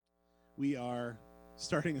We are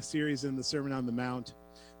starting a series in the Sermon on the Mount.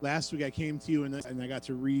 Last week I came to you and I got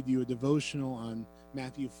to read you a devotional on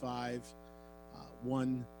Matthew 5,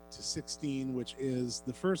 1 to 16, which is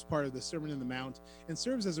the first part of the Sermon on the Mount and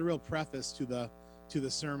serves as a real preface to the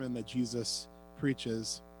sermon that Jesus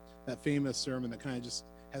preaches, that famous sermon that kind of just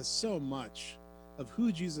has so much of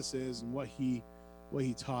who Jesus is and what he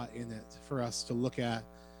taught in it for us to look at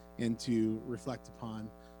and to reflect upon.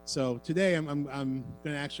 So today I'm going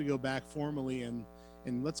to actually go back formally and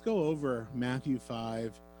let's go over Matthew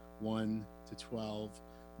 5, 1 to 12,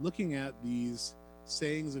 looking at these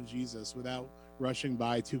sayings of Jesus without rushing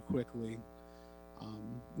by too quickly.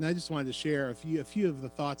 And I just wanted to share a few of the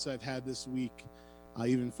thoughts I've had this week,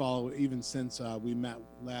 even since we met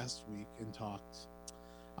last week and talked.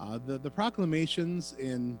 The proclamations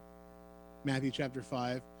in Matthew chapter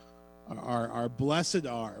 5 are blessed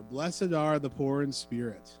are the poor in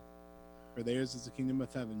spirit, for theirs is the kingdom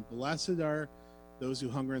of heaven. Blessed are those who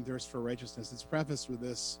hunger and thirst for righteousness. It's prefaced with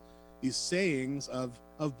these sayings of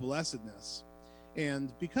blessedness.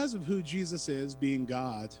 And because of who Jesus is, being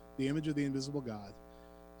God, the image of the invisible God,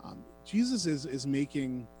 Jesus is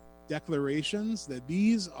making declarations that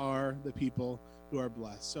these are the people who are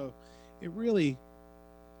blessed. So it really,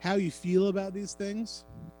 how you feel about these things,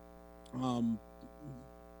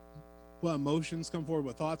 what emotions come forward,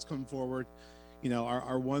 what thoughts come forward,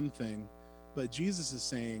 are one thing. But Jesus is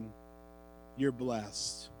saying, you're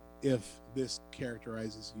blessed if this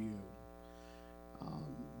characterizes you.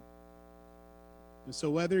 So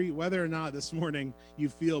whether or not this morning you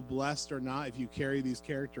feel blessed or not, if you carry these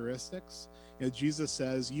characteristics, Jesus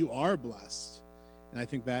says you are blessed. And I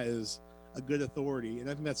think that is a good authority. And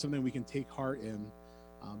I think that's something we can take heart in.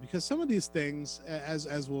 Because some of these things,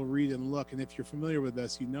 as we'll read and look, and if you're familiar with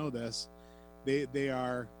this, you know this,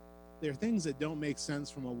 they're things that don't make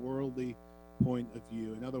sense from a worldly point of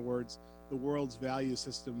view. In other words, the world's value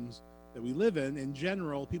systems that we live in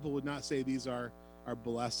general, people would not say these are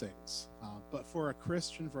blessings. But for a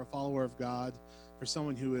Christian, for a follower of God, for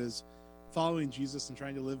someone who is following Jesus and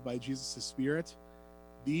trying to live by Jesus' Spirit,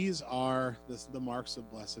 these are the marks of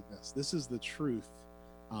blessedness. This is the truth.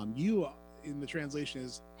 You, in the translation,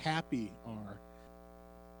 is happy,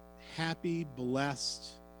 blessed,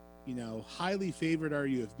 highly favored are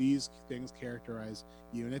you if these things characterize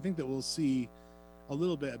you. And I think that we'll see a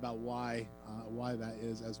little bit about why that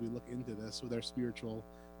is as we look into this with our spiritual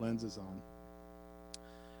lenses on.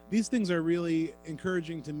 These things are really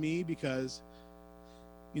encouraging to me because,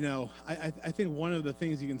 I think one of the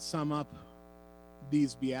things you can sum up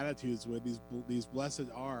these Beatitudes with, these blessed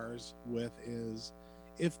R's with, is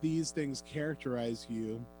if these things characterize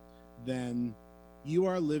you, then you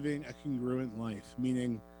are living a congruent life,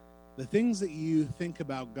 meaning the things that you think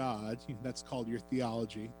about God, that's called your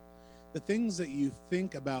theology, the things that you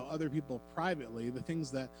think about other people privately, the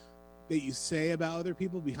things that you say about other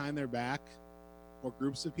people behind their back, or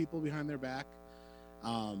groups of people behind their back,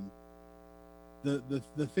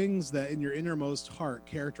 the things that in your innermost heart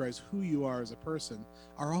characterize who you are as a person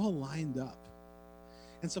are all lined up.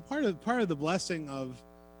 And so part of the blessing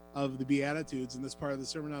of the Beatitudes in this part of the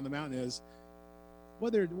Sermon on the Mount is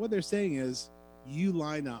what they're saying is you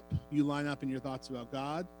line up in your thoughts about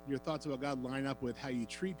God. Your thoughts about God line up with how you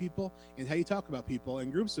treat people and how you talk about people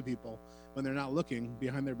and groups of people when they're not looking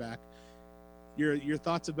behind their back. Your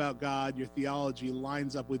thoughts about God, your theology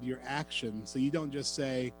lines up with your action. So you don't just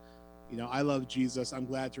say, I love Jesus, I'm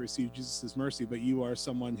glad to receive Jesus' mercy, but you are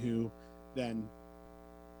someone who then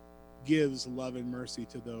gives love and mercy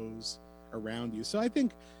to those around you. So I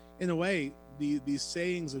think, in a way, these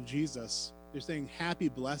sayings of Jesus, they're saying happy,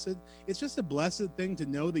 blessed. It's just a blessed thing to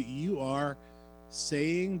know that you are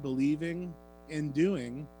saying, believing, and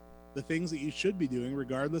doing the things that you should be doing,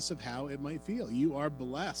 regardless of how it might feel. You are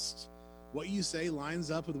blessed. What you say lines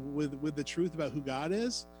up with the truth about who God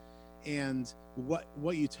is, and what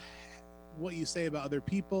you say about other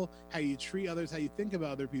people, how you treat others, how you think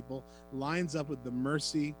about other people, lines up with the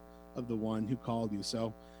mercy of the one who called you.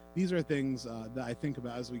 So these are things that I think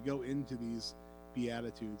about as we go into these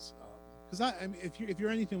Beatitudes. Because if you're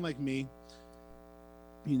anything like me,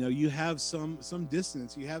 you have some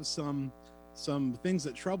dissonance, you have some things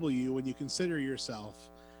that trouble you when you consider yourself.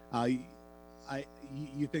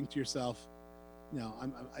 You think to yourself,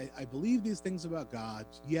 I believe these things about God,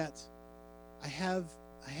 yet I have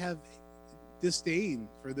disdain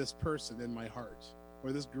for this person in my heart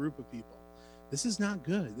or this group of people. This is not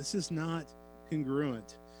good. This is not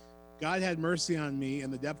congruent. God had mercy on me,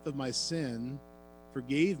 and the depth of my sin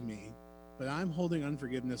forgave me, but I'm holding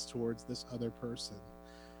unforgiveness towards this other person.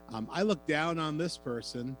 I look down on this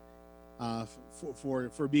person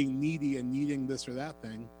for being needy and needing this or that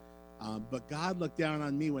thing. But God looked down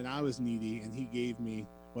on me when I was needy, and he gave me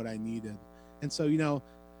what I needed. And so,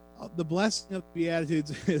 the blessing of the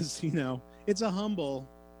Beatitudes is, it's a humble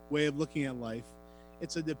way of looking at life.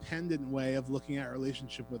 It's a dependent way of looking at our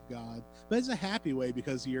relationship with God. But it's a happy way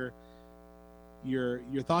because your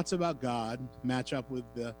thoughts about God match up with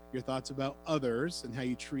your thoughts about others and how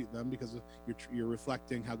you treat them, because you're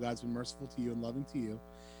reflecting how God's been merciful to you and loving to you.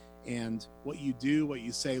 And what you do, what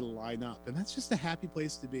you say line up. And that's just a happy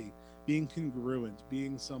place to be, being congruent,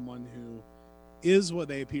 being someone who is what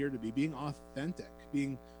they appear to be, being authentic,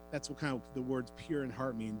 that's what kind of the words pure in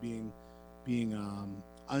heart mean, being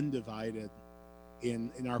undivided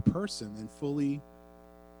in our person, and fully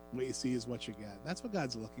what you see is what you get. That's what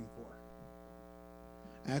God's looking for.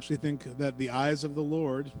 I actually think that the eyes of the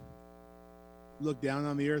Lord look down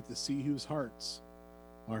on the earth to see whose hearts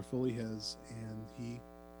are fully his, and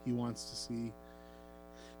he wants to see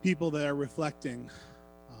people that are reflecting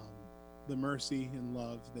the mercy and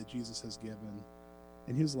love that Jesus has given,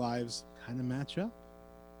 and whose lives kind of match up.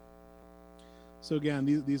 So again,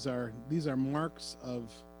 these are marks of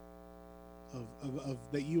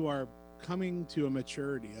that you are coming to a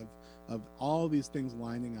maturity of all these things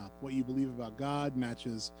lining up. What you believe about God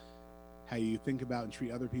matches how you think about and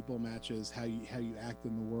treat other people, matches how you act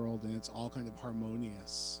in the world, and it's all kind of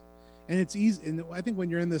harmonious. And it's easy. And I think when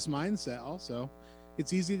you're in this mindset, also,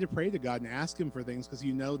 it's easy to pray to God and ask him for things because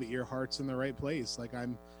you know that your heart's in the right place. Like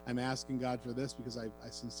I'm asking God for this because I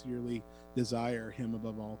sincerely desire him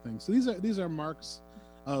above all things. So these are marks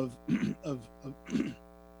of excuse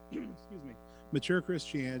me, mature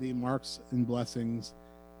Christianity, marks and blessings.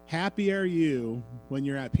 Happy are you when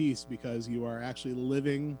you're at peace because you are actually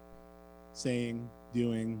living, saying,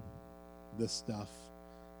 doing this stuff,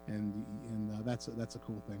 and that's a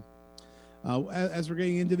cool thing. As we're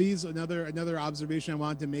getting into these, another observation I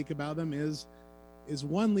wanted to make about them is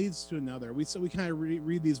one leads to another. We kind of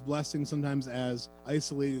read these blessings sometimes as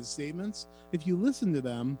isolated statements. If you listen to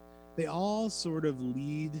them, they all sort of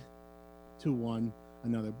lead to one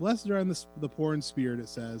another. Blessed are the poor in spirit, it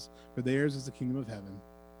says, for theirs is the kingdom of heaven.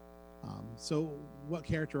 So what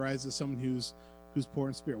characterizes someone who's poor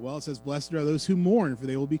in spirit? Well, it says, blessed are those who mourn, for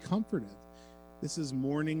they will be comforted. This is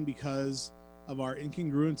mourning because of our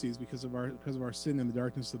incongruencies, because of our sin and the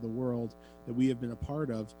darkness of the world that we have been a part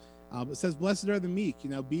of. It says, blessed are the meek.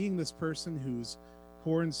 Being this person who's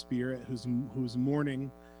poor in spirit, who's mourning,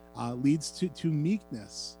 leads to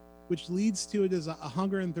meekness, which leads to a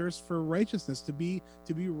hunger and thirst for righteousness, to be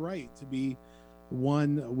right, to be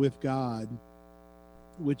one with God,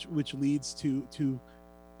 which leads to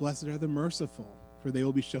blessed are the merciful, for they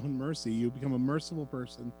will be shown mercy. You become a merciful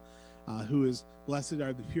person. Who is blessed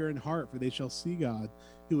are the pure in heart, for they shall see God.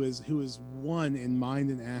 Who is one in mind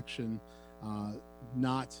and action,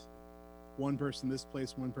 not one person this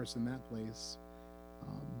place, one person that place.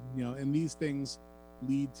 And these things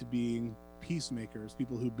lead to being peacemakers,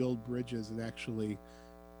 people who build bridges and actually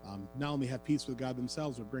not only have peace with God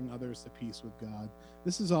themselves, but bring others to peace with God.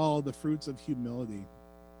 This is all the fruits of humility,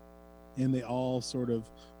 and they all sort of,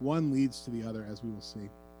 one leads to the other, as we will see.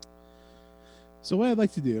 So what I'd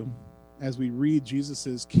like to do as we read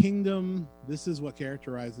Jesus's kingdom, this is what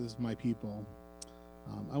characterizes my people.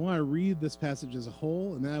 I want to read this passage as a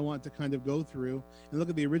whole, and then I want to kind of go through and look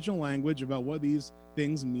at the original language about what these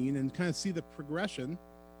things mean and kind of see the progression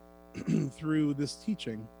through this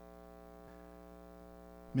teaching.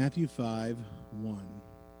 Matthew 5:1.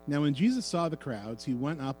 Now when Jesus saw the crowds, he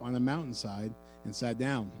went up on a mountainside and sat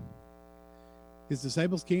down. His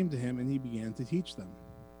disciples came to him, and he began to teach them.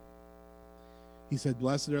 He said,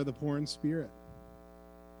 blessed are the poor in spirit,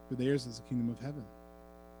 for theirs is the kingdom of heaven.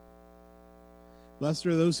 Blessed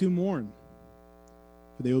are those who mourn,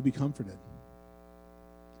 for they will be comforted.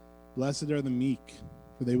 Blessed are the meek,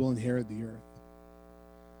 for they will inherit the earth.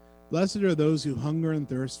 Blessed are those who hunger and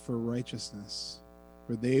thirst for righteousness,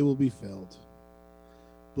 for they will be filled.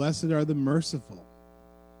 Blessed are the merciful,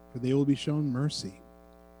 for they will be shown mercy.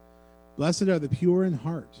 Blessed are the pure in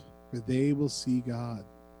heart, for they will see God.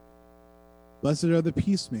 Blessed are the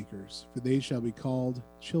peacemakers, for they shall be called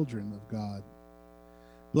children of God.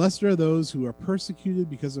 Blessed are those who are persecuted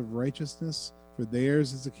because of righteousness, for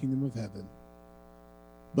theirs is the kingdom of heaven.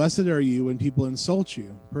 Blessed are you when people insult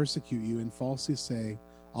you, persecute you, and falsely say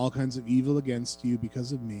all kinds of evil against you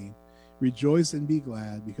because of me. Rejoice and be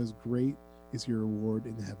glad, because great is your reward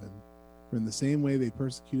in heaven. For in the same way they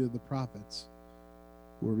persecuted the prophets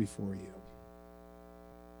who were before you.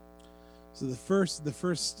 So the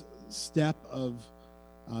first step of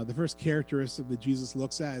the first characteristic that Jesus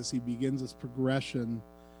looks at as he begins this progression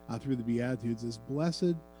through the Beatitudes is,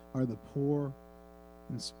 blessed are the poor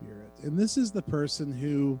in spirit. And this is the person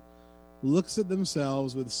who looks at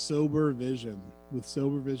themselves with sober vision,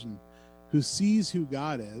 who sees who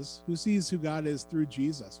God is through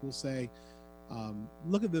Jesus. We'll say,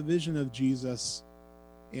 look at the vision of Jesus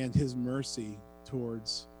and his mercy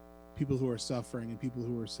towards people who are suffering and people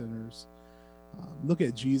who are sinners. Look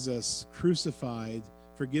at Jesus crucified,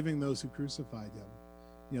 forgiving those who crucified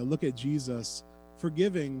him. Look at Jesus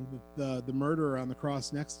forgiving the murderer on the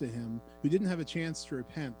cross next to him, who didn't have a chance to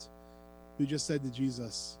repent, who just said to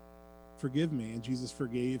Jesus, forgive me, and Jesus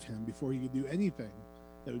forgave him before he could do anything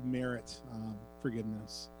that would merit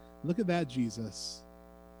forgiveness. Look at that Jesus.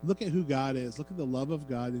 Look at who God is. Look at the love of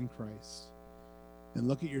God in Christ, and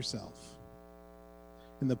look at yourself.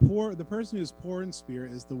 And the person who is poor in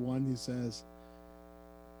spirit is the one who says,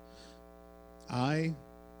 I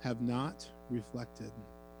have not reflected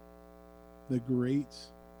the great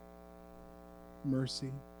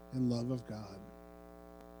mercy and love of God.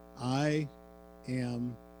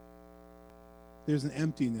 There's an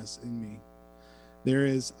emptiness in me. There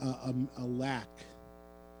is a lack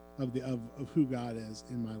of who God is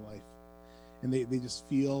in my life. And they just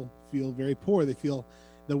feel very poor. They feel,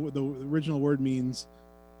 the original word means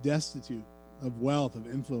destitute of wealth,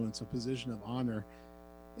 of influence, of position, of honor.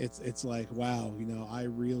 It's like, wow, I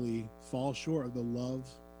really fall short of the love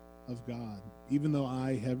of God, even though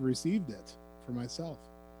I have received it for myself.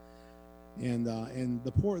 And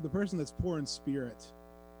the person that's poor in spirit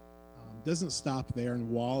doesn't stop there and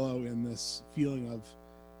wallow in this feeling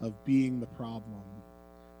of being the problem.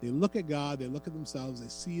 They look at God, they look at themselves, they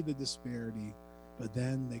see the disparity, but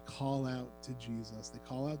then they call out to Jesus, they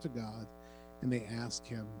call out to God, and they ask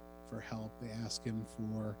him for help. They ask him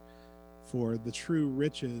for the true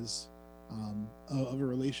riches of a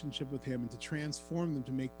relationship with him, and to transform them,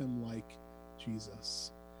 to make them like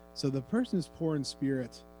Jesus. So the person who's poor in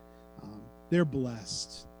spirit, they're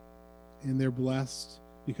blessed, and they're blessed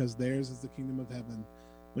because theirs is the kingdom of heaven.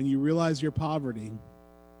 When you realize your poverty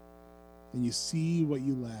and you see what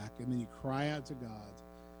you lack, and then you cry out to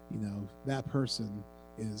God, that person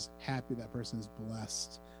is happy, that person is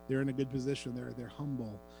blessed. They're in a good position. They're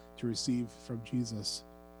humble to receive from Jesus.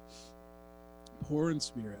 Poor in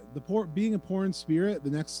spirit. Being a poor in spirit, the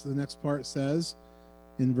next part says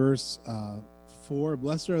in verse 4,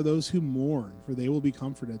 blessed are those who mourn, for they will be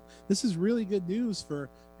comforted. This is really good news for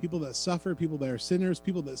people that suffer, people that are sinners,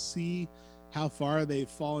 people that see how far they've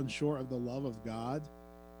fallen short of the love of God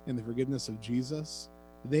and the forgiveness of Jesus.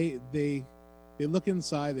 They look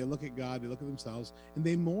inside, they look at God, they look at themselves, and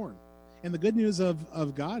they mourn. And the good news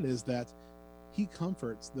of God is that he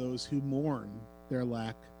comforts those who mourn their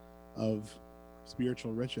lack of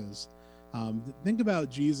spiritual riches. Think about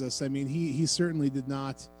Jesus. I mean, he certainly did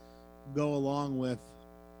not go along with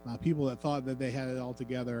people that thought that they had it all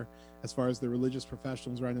together, as far as the religious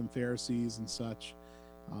professionals around him, Pharisees and such.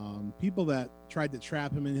 People that tried to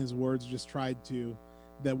trap him in his words,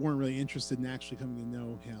 that weren't really interested in actually coming to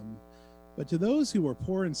know him. But to those who were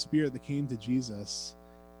poor in spirit that came to Jesus,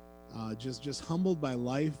 just humbled by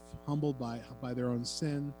life, humbled by their own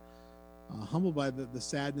sin, humbled by the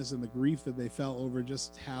sadness and the grief that they felt over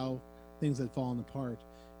just how things had fallen apart,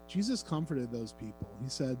 Jesus comforted those people. He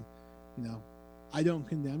said, I don't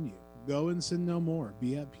condemn you. Go and sin no more.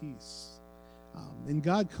 Be at peace. And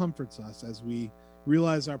God comforts us as we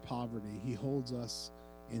realize our poverty. He holds us,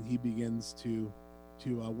 and he begins to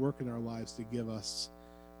work in our lives to give us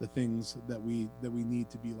the things that we need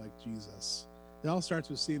to be like Jesus. It all starts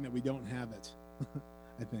with seeing that we don't have it.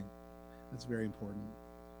 I think that's very important.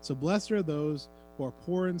 So blessed are those who are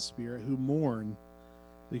poor in spirit, who mourn,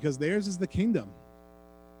 because theirs is the kingdom,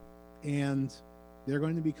 and they're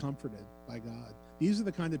going to be comforted by God. These are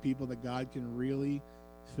the kind of people that God can really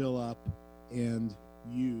fill up and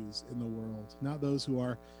use in the world. Not those who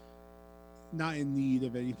are not in need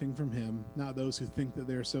of anything from him, not those who think that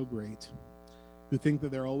they're so great, who think that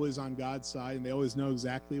they're always on God's side and they always know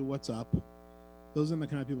exactly what's up. Those are the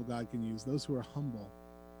kind of people God can use. Those who are humble,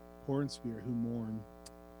 poor in spirit, who mourn.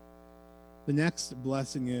 The next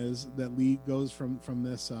blessing is that goes from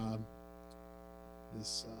this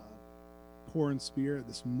poor in spirit,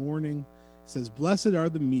 this mourning. It says, blessed are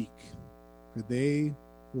the meek, for they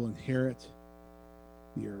will inherit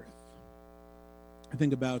the earth. I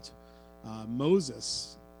think about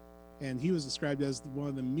Moses, and he was described as one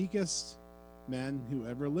of the meekest men who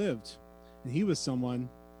ever lived. And he was someone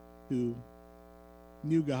who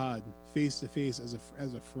knew God face to face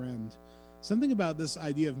as a friend. Something about this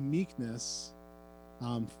idea of meekness,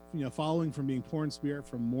 following from being poor in spirit,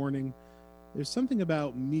 from mourning, there's something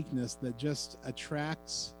about meekness that just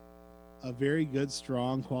attracts a very good,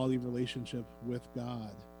 strong, quality relationship with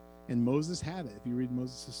God. And Moses had it, if you read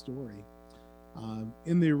Moses' story.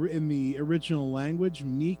 In the original language,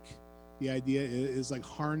 meek, the idea is like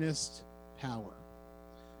harnessed power.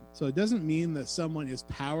 So it doesn't mean that someone is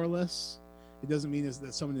powerless. It doesn't mean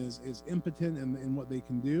that someone is impotent in what they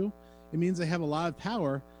can do. It means they have a lot of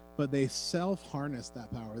power, but they self-harness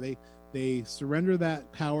that power. They surrender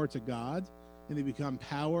that power to God, and they become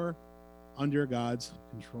power under God's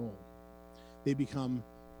control. They become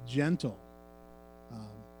gentle.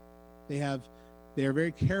 They are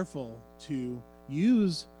very careful to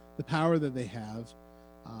use the power that they have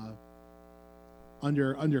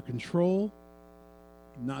under control,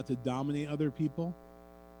 not to dominate other people,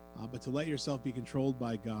 but to let yourself be controlled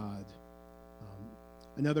by God.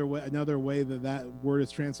 Another way that word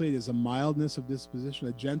is translated is a mildness of disposition,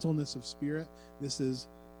 a gentleness of spirit. This is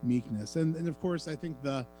meekness. And of course, I think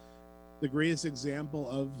the greatest example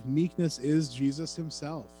of meekness is Jesus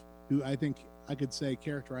himself, who I think I could say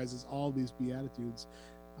characterizes all these Beatitudes.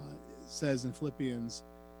 Says in Philippians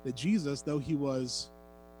that Jesus, though he was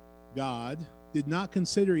God, did not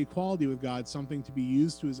consider equality with God something to be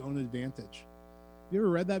used to his own advantage. You ever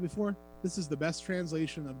read that before? This is the best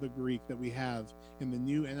translation of the Greek that we have in the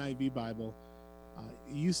new NIV Bible.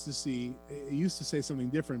 It used to say something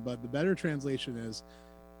different, but the better translation is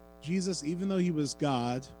Jesus, even though he was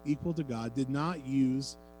God, equal to God, did not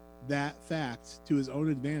use that fact to his own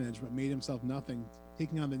advantage, but made himself nothing,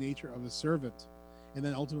 taking on the nature of a servant, and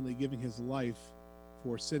then ultimately giving his life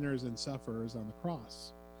for sinners and sufferers on the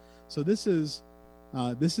cross. So this is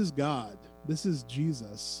God. This is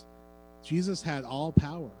Jesus. Jesus had all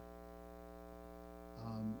power,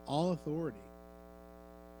 all authority,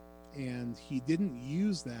 and he didn't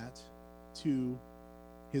use that to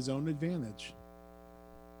his own advantage.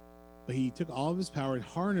 But he took all of his power and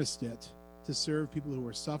harnessed it to serve people who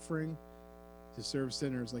were suffering, to serve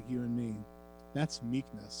sinners like you and me. That's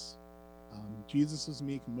meekness. Jesus was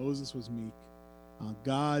meek. Moses was meek.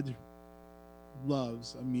 God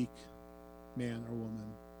loves a meek man or woman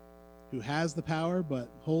who has the power but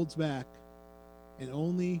holds back and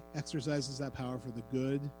only exercises that power for the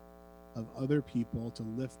good of other people, to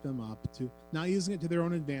lift them up, to not using it to their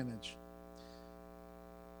own advantage.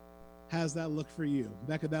 How's that look for you?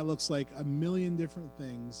 Becca, that looks like a million different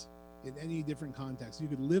things in any different context. You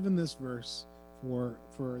could live in this verse for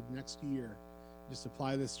the next year. Just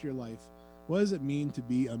apply this to your life. What does it mean to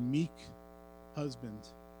be a meek husband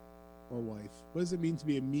or wife? What does it mean to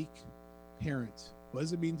be a meek parent? What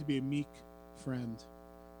does it mean to be a meek friend?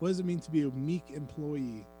 What does it mean to be a meek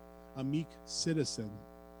employee, a meek citizen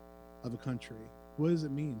of a country? What does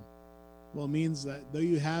it mean? Well, it means that though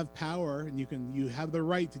you have power and you have the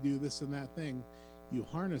right to do this and that thing, you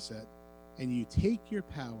harness it and you take your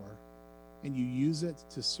power and you use it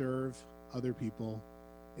to serve other people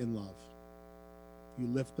in love. You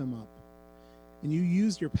lift them up. And you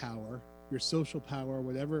use your power, your social power,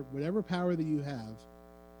 whatever power that you have,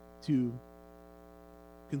 to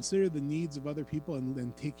consider the needs of other people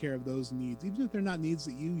and take care of those needs, even if they're not needs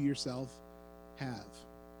that you yourself have.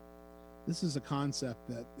 This is a concept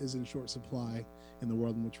that is in short supply in the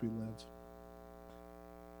world in which we live.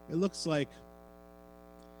 It looks like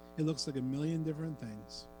a million different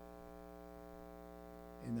things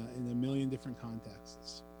in a million different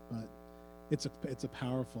contexts, but it's a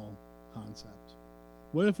powerful concept.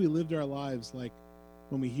 What if we lived our lives like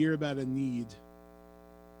when we hear about a need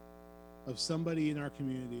of somebody in our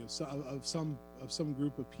community, of some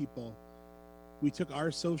group of people, we took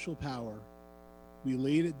our social power, we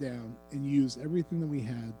laid it down and used everything that we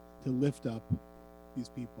had to lift up these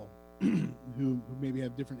people who maybe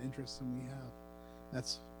have different interests than we have.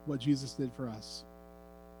 That's what Jesus did for us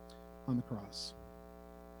on the cross.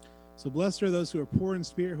 So blessed are those who are poor in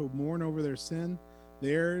spirit, who mourn over their sin.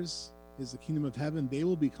 Theirs is the kingdom of heaven. They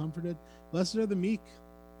will be comforted. Blessed are the meek.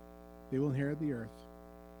 They will inherit the earth.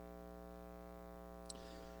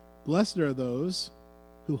 Blessed are those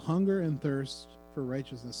who hunger and thirst for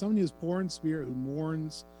righteousness. Someone who is poor in spirit, who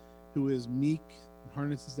mourns, who is meek,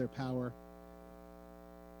 harnesses their power.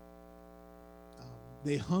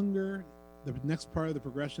 They hunger. The next part of the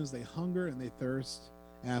progression is they hunger and they thirst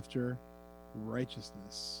after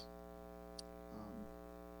righteousness.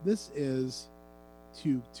 This is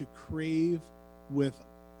to crave with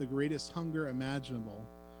the greatest hunger imaginable,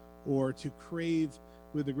 or to crave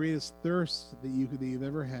with the greatest thirst that you've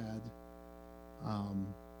ever had.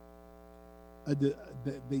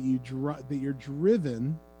 That you're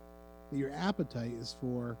driven, that your appetite is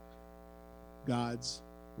for God's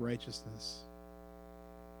righteousness.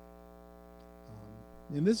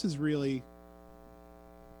 And this is really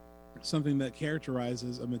something that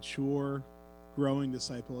characterizes a mature, growing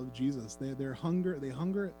disciple of Jesus. They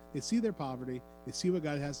see their poverty, they see what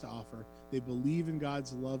God has to offer, they believe in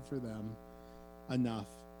God's love for them enough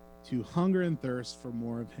to hunger and thirst for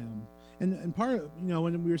more of him. And part of,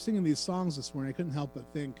 when we were singing these songs this morning, I couldn't help but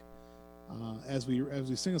think, as we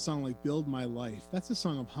sing a song like Build My Life, that's a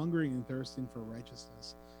song of hungering and thirsting for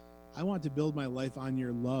righteousness. I want to build my life on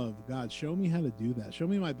your love. God, show me how to do that. Show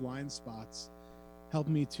me my blind spots. Help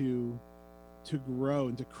me to grow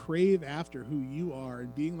and to crave after who you are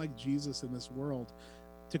and being like Jesus in this world,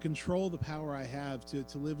 to control the power I have,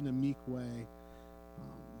 to live in a meek way.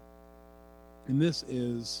 And this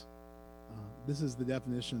is the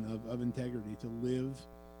definition of integrity, to live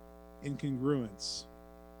in congruence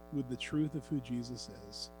with the truth of who Jesus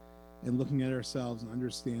is, and looking at ourselves and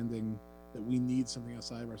understanding that we need something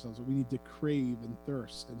outside of ourselves, that we need to crave and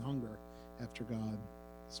thirst and hunger after God.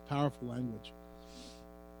 It's powerful language.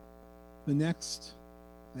 The next,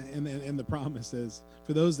 and the promise is,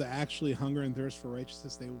 for those that actually hunger and thirst for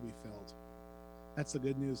righteousness, they will be filled. That's the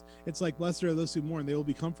good news. It's like, blessed are those who mourn, they will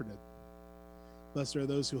be comforted. Blessed are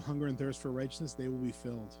those who hunger and thirst for righteousness, they will be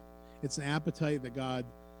filled. It's an appetite that God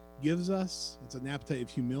gives us. It's an appetite of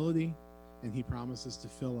humility, and he promises to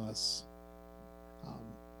fill us.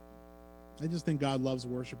 I just think God loves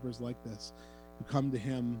worshipers like this, who come to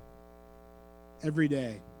him every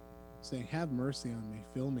day saying, have mercy on me,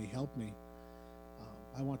 fill me, help me.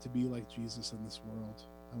 I want to be like Jesus in this world.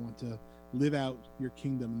 I want to live out your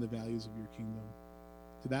kingdom and the values of your kingdom.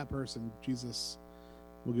 To that person, Jesus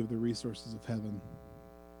will give the resources of heaven.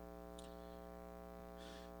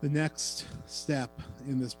 The next step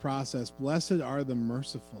in this process, blessed are the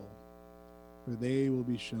merciful, for they will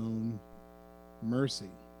be shown mercy.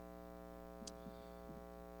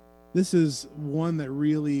 This is one that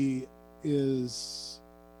really is,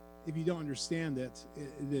 if you don't understand it,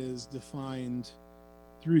 it is defined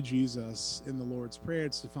through Jesus in the Lord's Prayer.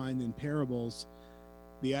 It's defined in parables.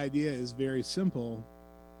 The idea is very simple.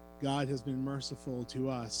 God has been merciful to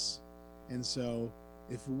us. And so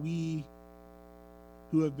if we,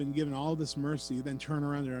 who have been given all this mercy, then turn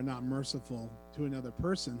around and are not merciful to another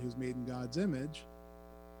person who's made in God's image,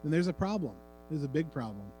 then there's a problem. There's a big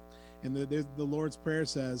problem. And the Lord's Prayer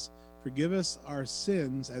says, forgive us our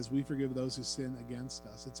sins as we forgive those who sin against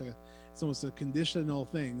us. It's almost a conditional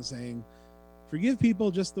thing saying, forgive people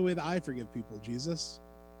just the way that I forgive people, Jesus.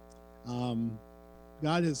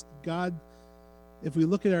 God, if we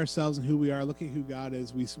look at ourselves and who we are, look at who God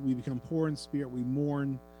is, we become poor in spirit, we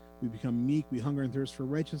mourn, we become meek, we hunger and thirst for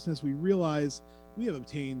righteousness. We realize we have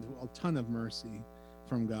obtained a ton of mercy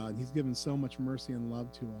from God. He's given so much mercy and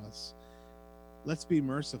love to us. Let's be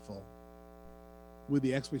merciful with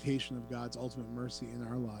the expectation of God's ultimate mercy in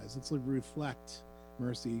our lives. Let's reflect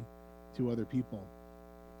mercy to other people.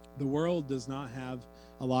 The world does not have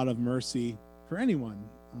a lot of mercy for anyone.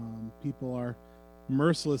 People are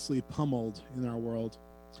mercilessly pummeled in our world,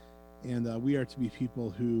 and we are to be people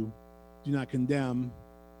who do not condemn,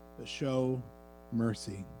 but show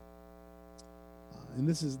mercy. And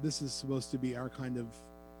this is supposed to be our kind of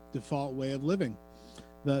default way of living.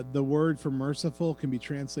 The word for merciful can be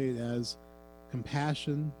translated as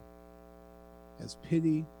compassion, as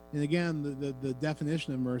pity. And again, the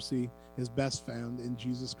definition of mercy is best found in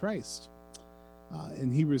Jesus Christ.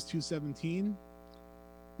 In Hebrews 2:17,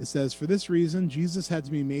 it says, for this reason, Jesus had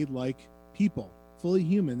to be made like people, fully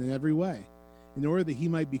human in every way, in order that he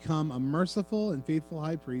might become a merciful and faithful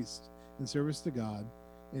high priest in service to God,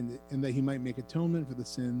 and that he might make atonement for the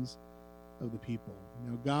sins of the people.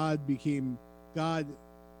 God became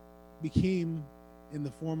in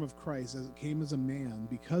the form of Christ, as it came as a man,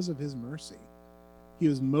 because of his mercy. He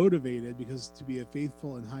was motivated to be a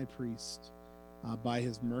faithful and high priest by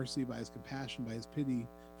his mercy, by his compassion, by his pity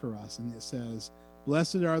for us. And it says,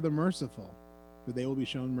 blessed are the merciful, for they will be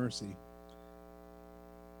shown mercy.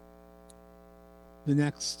 The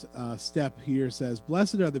next step here says,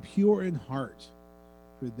 blessed are the pure in heart,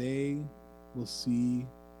 for they will see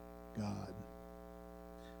God.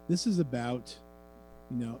 This is about,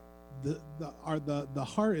 the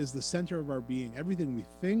heart is the center of our being. Everything we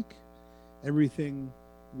think, everything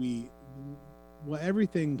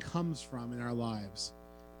comes from in our lives.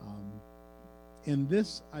 And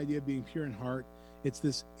this idea of being pure in heart, it's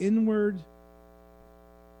this inward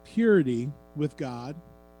purity with God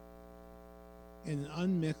and an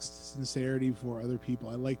unmixed sincerity for other people.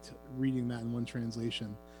 I liked reading that in one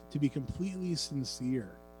translation. To be completely sincere,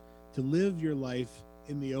 to live your life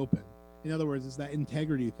in the open. In other words, it's that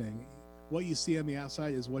integrity thing. What you see on the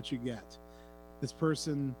outside is what you get. This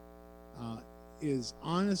person is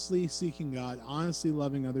honestly seeking God, honestly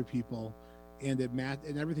loving other people, and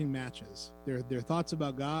and everything matches. Their thoughts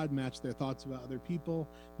about God match their thoughts about other people,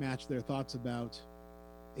 match their thoughts about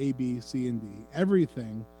A, B, C, and D.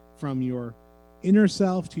 Everything from your inner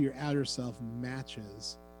self to your outer self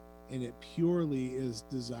matches, and it purely is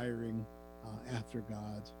desiring after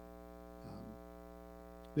God.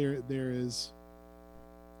 There is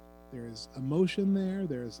emotion there.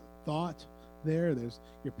 There's thought there. There's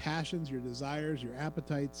your passions, your desires, your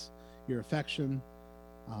appetites, your affection.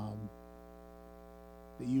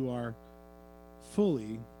 That you are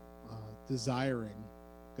fully desiring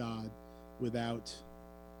God without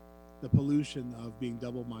the pollution of being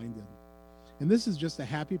double-minded. And this is just a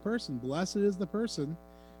happy person. Blessed is the person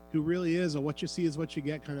who really is a what you see is what you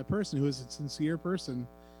get kind of person, who is a sincere person,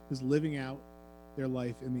 who's living out their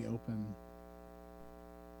life in the open.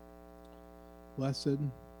 Blessed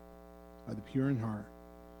are the pure in heart,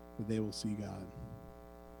 for they will see God.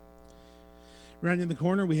 Right in the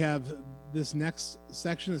corner, we have this next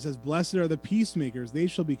section that says, blessed are the peacemakers, they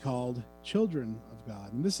shall be called children of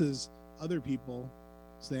God. And this is other people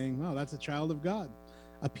saying, wow, that's a child of God,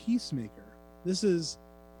 a peacemaker. This is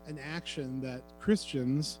an action that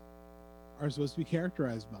Christians are supposed to be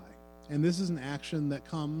characterized by. And this is an action that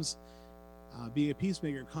comes, being a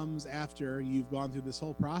peacemaker comes after you've gone through this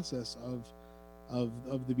whole process of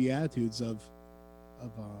the Beatitudes, of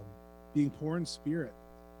being poor in spirit,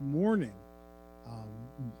 mourning,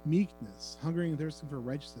 meekness, hungering and thirsting for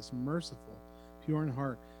righteousness, merciful, pure in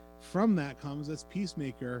heart. From that comes this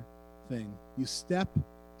peacemaker thing. You step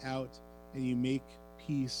out and you make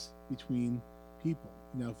peace between people.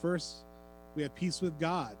 First we have peace with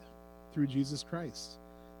God through Jesus Christ.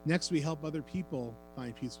 Next, we help other people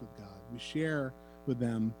find peace with God. We share with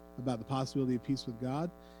them about the possibility of peace with God.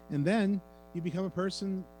 And then you become a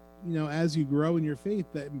person, as you grow in your faith,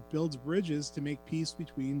 that builds bridges to make peace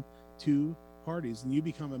between two parties. And you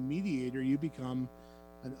become a mediator. You become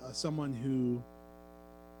someone who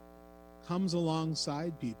comes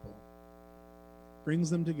alongside people, brings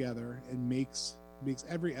them together, and makes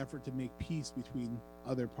every effort to make peace between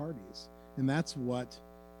other parties. And that's what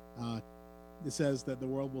it says, that the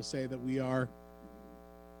world will say that we are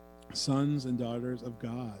sons and daughters of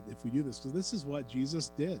God if we do this, because this is what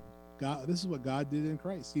Jesus did. This is what God did in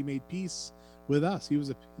Christ. He made peace with us. He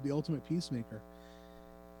was the ultimate peacemaker.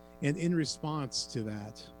 And in response to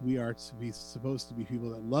that, we are supposed to be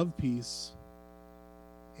people that love peace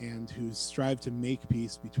and who strive to make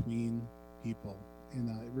peace between people. And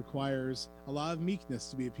it requires a lot of meekness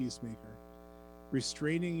to be a peacemaker,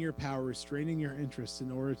 restraining your power, restraining your interests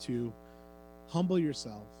in order to humble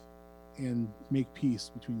yourself and make peace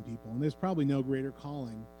between people. And there's probably no greater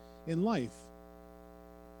calling in life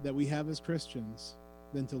that we have as Christians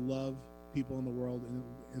than to love people in the world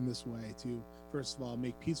in this way, to first of all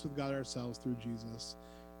make peace with God ourselves through Jesus,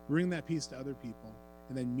 bring that peace to other people,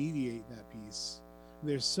 and then mediate that peace.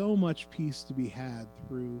 There's so much peace to be had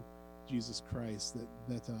through Jesus Christ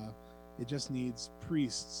that it just needs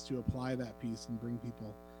priests to apply that peace and bring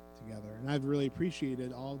people together. And I've really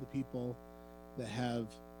appreciated all the people that have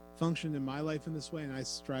functioned in my life in this way, and I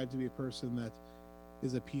strive to be a person that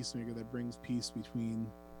is a peacemaker, that brings peace between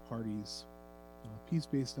parties, peace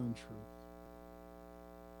based on truth.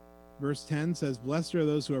 Verse 10 says, blessed are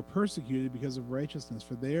those who are persecuted because of righteousness,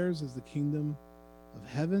 for theirs is the kingdom of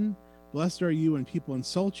heaven. Blessed are you when people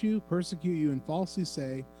insult you, persecute you, and falsely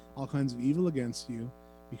say all kinds of evil against you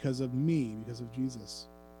because of me, because of Jesus.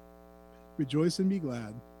 Rejoice and be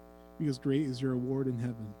glad, because great is your reward in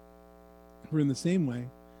heaven. For in the same way,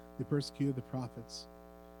 they persecuted the prophets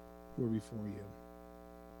who were before you.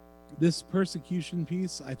 This persecution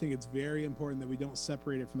piece, I think it's very important that we don't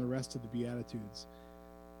separate it from the rest of the Beatitudes.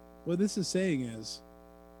 What this is saying is,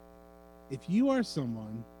 if you are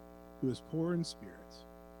someone who is poor in spirit,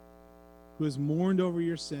 who has mourned over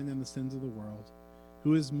your sin and the sins of the world,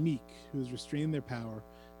 who is meek, who has restrained their power,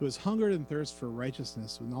 who has hungered and thirsted for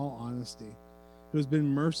righteousness in all honesty, who has been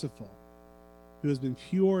merciful, who has been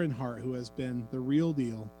pure in heart, who has been the real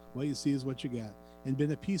deal, what you see is what you get, and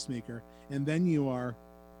been a peacemaker, and then you are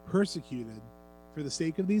persecuted for the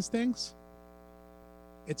sake of these things,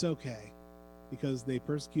 it's okay, because they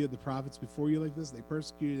persecuted the prophets before you like this. They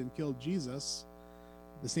persecuted and killed Jesus.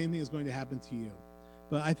 The same thing is going to happen to you.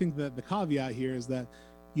 But I think that the caveat here is that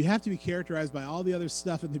you have to be characterized by all the other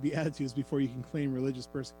stuff in the Beatitudes before you can claim religious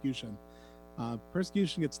persecution.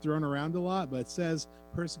 Persecution gets thrown around a lot, but it says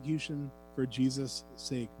persecution for Jesus'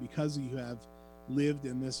 sake, because you have lived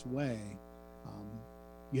in this way.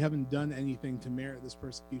 You haven't done anything to merit this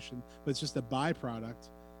persecution, but it's just a byproduct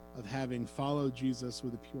of having followed Jesus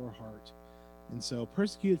with a pure heart. And so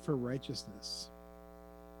persecuted for righteousness.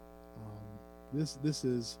 This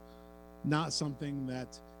is not something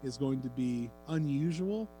that is going to be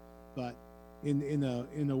unusual, but in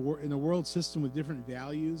a world system with different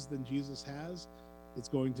values than Jesus has, it's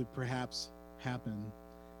going to perhaps happen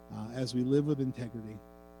as we live with integrity.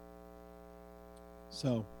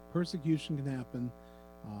 So persecution can happen.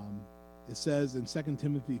 It says in 2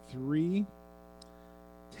 Timothy 3:10,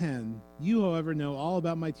 you, however, know all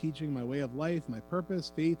about my teaching, my way of life, my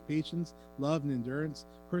purpose, faith, patience, love, and endurance,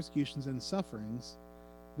 persecutions, and sufferings.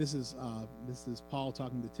 This is Paul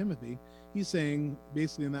talking to Timothy. He's saying,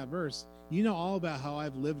 basically in that verse, you know all about how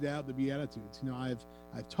I've lived out the Beatitudes. I've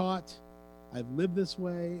taught, I've lived this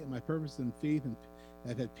way, and my purpose and faith, and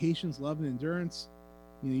I've had patience, love, and endurance.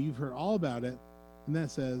 You've heard all about it. And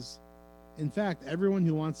that says, in fact, everyone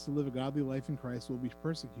who wants to live a godly life in Christ will be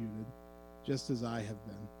persecuted, just as I have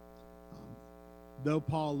been. Though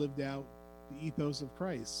Paul lived out the ethos of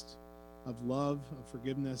Christ, of love, of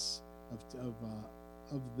forgiveness,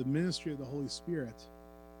 of the ministry of the Holy Spirit,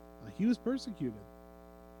 he was persecuted.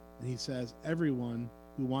 And he says, everyone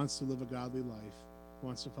who wants to live a godly life, who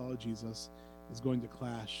wants to follow Jesus, is going to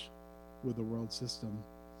clash with the world system.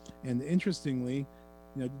 And interestingly,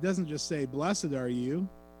 it doesn't just say, blessed are you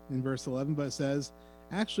in verse 11, but it says,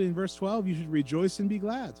 actually in verse 12, you should rejoice and be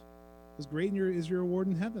glad, because great is your reward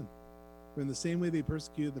in heaven. For in the same way they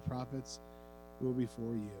persecuted the prophets who were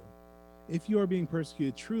before you. If you are being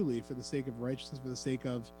persecuted truly for the sake of righteousness, for the sake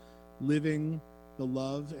of living the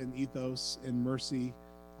love and ethos and mercy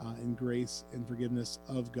and grace and forgiveness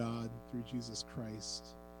of God through Jesus Christ,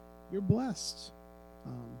 you're blessed.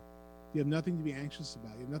 You have nothing to be anxious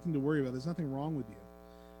about. You have nothing to worry about. There's nothing wrong with you.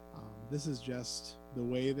 This is just the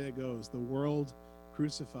way that it goes. The world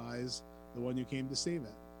crucifies the one who came to save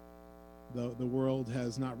it. The world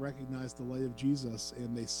has not recognized the light of Jesus,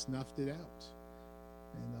 and they snuffed it out.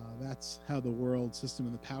 And that's how the world system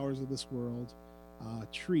and the powers of this world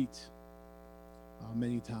treat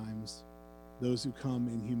many times those who come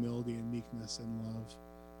in humility and meekness and love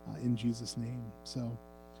in Jesus' name. So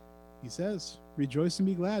he says, rejoice and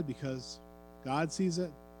be glad, because God sees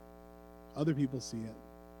it, other people see it,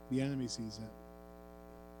 the enemy sees it.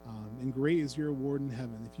 And great is your reward in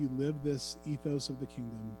heaven. If you live this ethos of the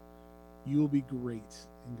kingdom, you will be great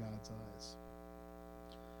in God's eyes.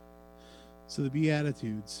 So the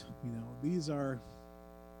Beatitudes, these are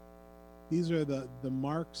the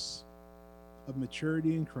marks of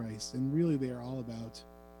maturity in Christ, and really they are all about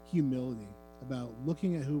humility, about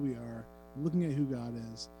looking at who we are, looking at who God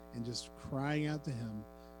is, and just crying out to him,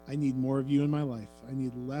 I need more of you in my life. I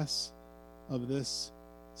need less of this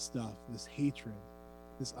stuff, this hatred,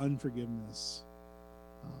 this unforgiveness.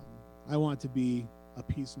 I want to be a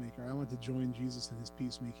peacemaker. I want to join Jesus in his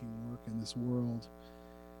peacemaking work in this world.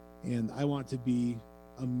 And I want to be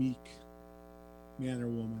a meek man or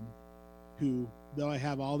woman who, though I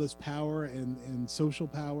have all this power and social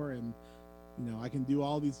power, and I can do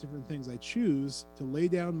all these different things, I choose to lay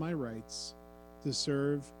down my rights to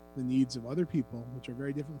serve the needs of other people, which are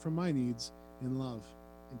very different from my needs, in love,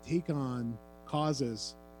 and take on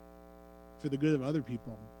causes for the good of other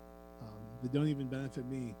people that don't even benefit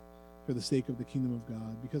me, for the sake of the kingdom of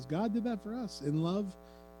God. Because God did that for us. In love,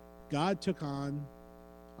 God took on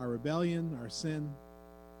our rebellion, our sin,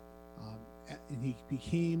 and he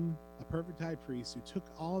became a perfect high priest who took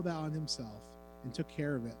all of that on himself and took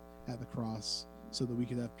care of it at the cross so that we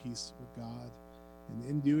could have peace with God. And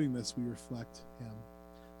in doing this, we reflect him.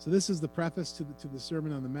 So this is the preface to the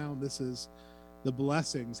Sermon on the Mount. This is the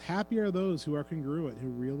blessings. Happy are those who are congruent, who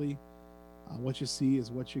really, what you see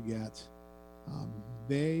is what you get.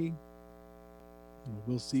 They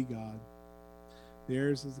will see God.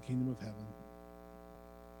 Theirs is the kingdom of heaven.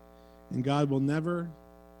 And God will never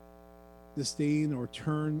disdain or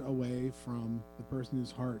turn away from the person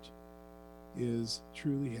whose heart is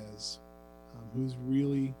truly his, who's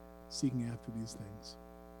really seeking after these things.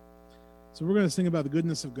 So we're going to sing about the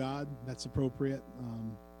goodness of God. That's appropriate.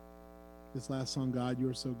 This last song, God, You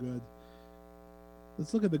Are So Good.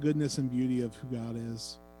 Let's look at the goodness and beauty of who God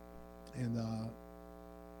is. And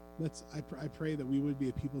I pray that we would be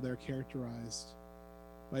a people that are characterized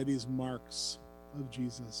by these marks of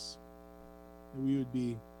Jesus. That we would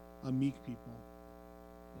be a meek people.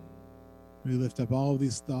 We lift up all of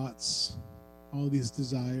these thoughts, all of these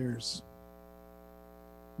desires.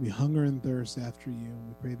 We hunger and thirst after you.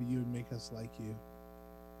 We pray that you would make us like you.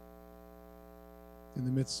 In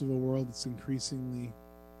the midst of a world that's increasingly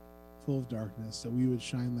full of darkness, that we would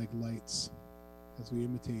shine like lights as we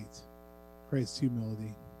imitate Christ's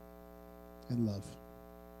humility and love.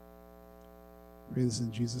 Pray this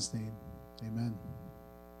in Jesus' name. Amen.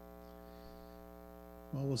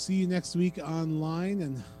 Well, we'll see you next week online,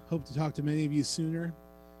 and hope to talk to many of you sooner.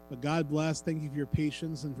 But God bless. Thank you for your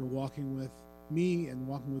patience and for walking with me and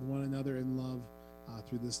walking with one another in love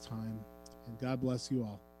through this time. And God bless you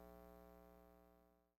all.